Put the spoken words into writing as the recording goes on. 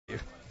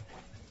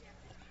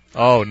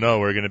Oh, no,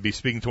 we're going to be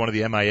speaking to one of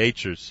the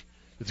MIHers.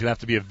 It's going to have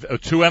to be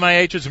two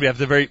MIHers. It's going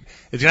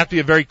to have to be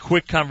a very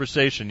quick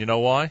conversation. You know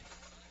why?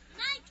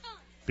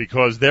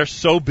 Because they're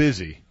so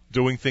busy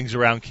doing things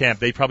around camp,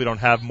 they probably don't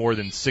have more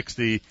than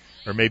 60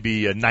 or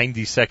maybe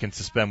 90 seconds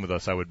to spend with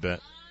us, I would bet.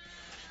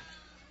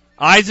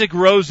 Isaac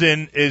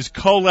Rosen is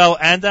Kollel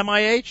and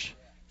MIH?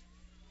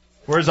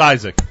 Where's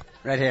Isaac?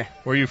 Right here.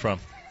 Where are you from?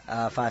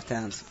 5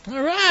 Towns.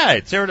 All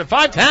right. Sarah,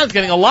 5 Towns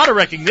getting a lot of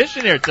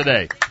recognition here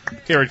today,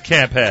 here at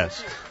Camp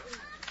Pass.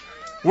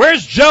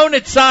 Where's Joe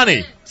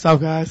Nitzani? What's up,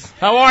 guys?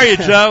 How are you,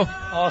 Joe?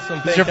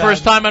 Awesome. Is your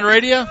first time on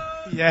radio?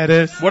 Yeah, it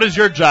is. What is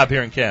your job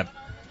here in camp?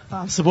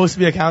 I'm supposed to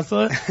be a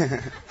counselor.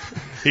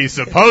 He's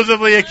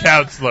supposedly a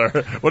counselor.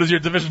 What does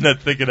your division head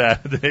think of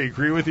that? Do they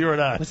agree with you or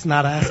not? Let's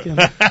not ask him.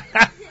 All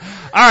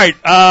right.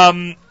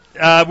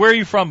 Where are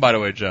you from, by the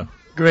way, Joe?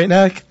 Great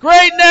Neck.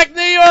 Great Neck,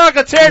 New York.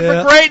 Let's hear it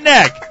for Great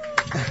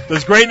Neck.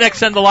 Does Great Neck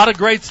send a lot of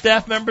great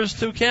staff members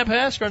to Camp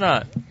Hask or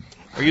not?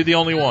 Are you the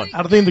only one?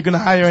 I don't think they're going to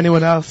hire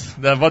anyone else.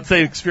 Then once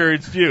they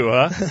experienced you,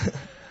 huh?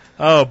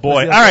 Oh,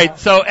 boy. All right,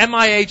 so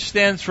MIH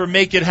stands for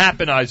Make It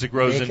Happen, Isaac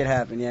Rosen. Make it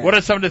happen, yeah. What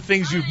are some of the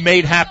things you've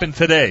made happen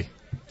today?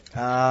 What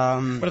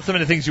are some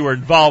of the things you were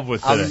involved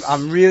with today?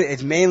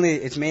 It's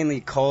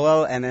mainly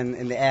Kollel, and then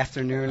in the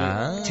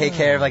afternoon, take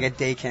care of like a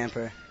day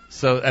camper.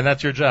 And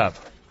that's your job?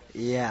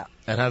 Yeah.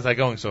 And how's that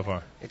going so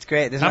far? It's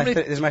great. This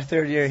is my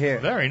third year here.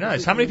 Very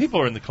nice. How many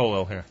people are in the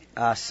Kollel here?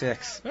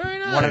 6. Very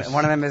nice.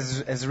 One of them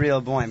is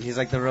Real Boim. He's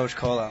like the Roach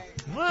Kollel.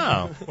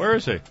 Wow. Where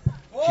is he?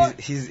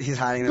 He's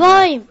hiding in the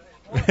back.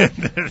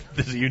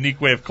 This is a unique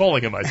way of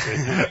calling him, I see.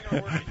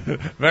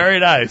 Very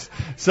nice.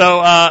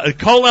 So,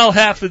 Kollel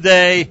half the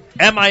day,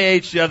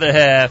 MIH the other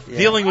half,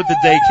 dealing with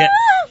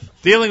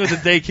the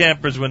day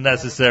campers when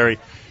necessary.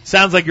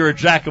 Sounds like you're a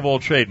jack of all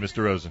trade,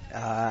 Mr. Rosen.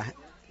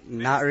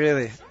 Not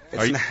really.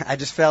 I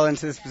just fell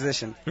into this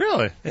position.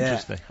 Really?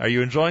 Interesting. Are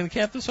you enjoying the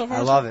camp so far?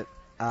 I love it.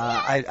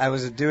 I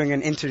was doing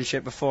an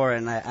internship before,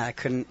 and I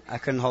couldn't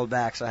hold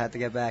back, so I had to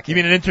get back. You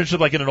mean an internship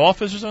like in an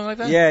office or something like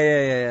that?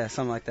 Yeah,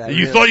 something like that.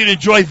 You thought you'd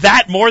enjoy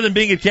that more than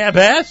being at Camp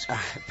Hask?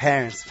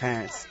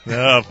 Parents.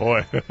 Oh,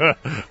 boy.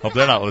 Hope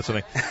they're not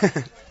listening.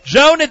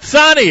 Joe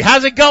Nitzani,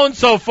 how's it going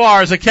so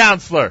far as a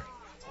counselor?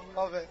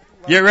 Love it.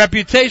 Your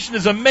reputation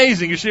is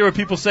amazing. You should hear what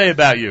people say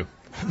about you.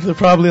 They're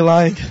probably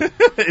lying.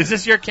 Is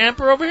this your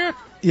camper over here?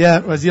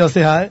 Yeah, Raziel,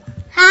 say hi.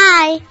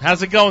 Hi.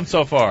 How's it going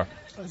so far?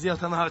 Raziel,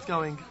 tell me how it's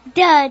going.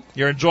 Good.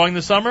 You're enjoying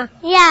the summer?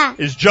 Yeah.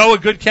 Is Joe a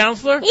good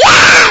counselor?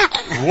 Yeah!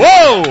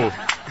 Whoa!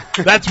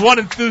 That's one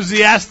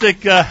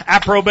enthusiastic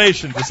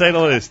approbation, to say the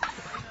least.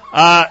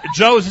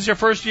 Joe, is this your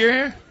first year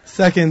here?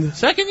 Second.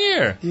 Second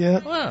year? Yeah.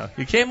 Wow.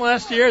 You came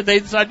last year, they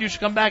decided you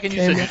should come back, and you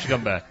said you should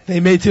come back. They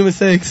made 2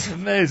 mistakes.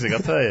 Amazing, I'll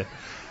tell you.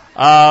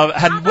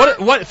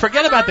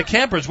 Forget about the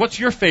campers. What's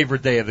your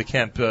favorite day of the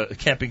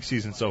camping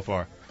season so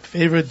far?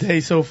 Favorite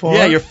day so far?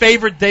 Yeah, your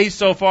favorite day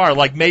so far.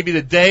 Like maybe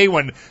the day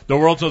when the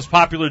world's most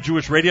popular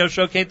Jewish radio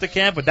show came to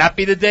camp. Would that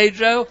be the day,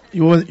 Joe?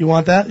 You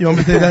want that? You want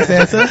me to say that's the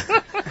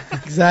answer?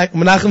 Exactly.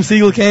 Menachem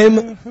Siegel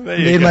came,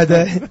 made my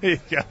day. There you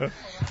go.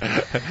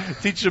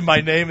 Teach him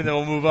my name and then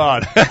we'll move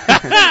on.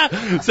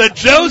 So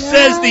Joe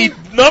says the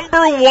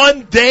number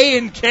one day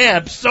in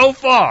camp so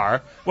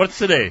far, what's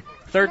today?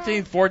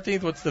 13th,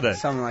 14th, what's today?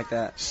 Something like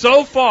that.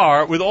 So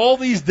far, with all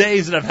these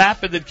days that have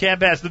happened at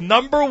Camp Hask, the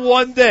number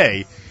one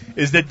day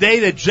is the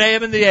day that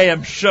JM and the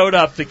AM showed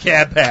up to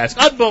Camp Hask.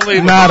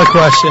 Unbelievable. Not a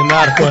question.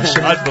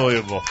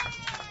 Unbelievable.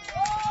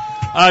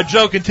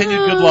 Joe,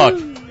 continued good luck.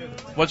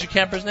 What's your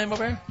camper's name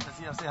over here?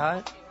 Raziel, say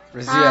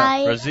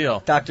hi.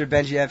 Raziel. Dr.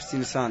 Benji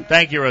Epstein's son.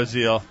 Thank you,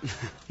 Raziel.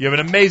 You have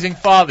an amazing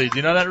father. Do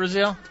you know that,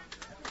 Raziel?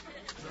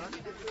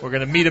 We're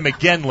going to meet him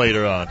again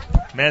later on.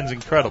 Man's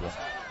incredible.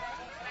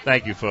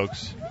 Thank you,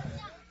 folks.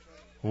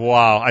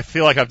 Wow, I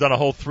feel like I've done a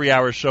whole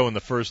 3-hour show in the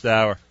first hour.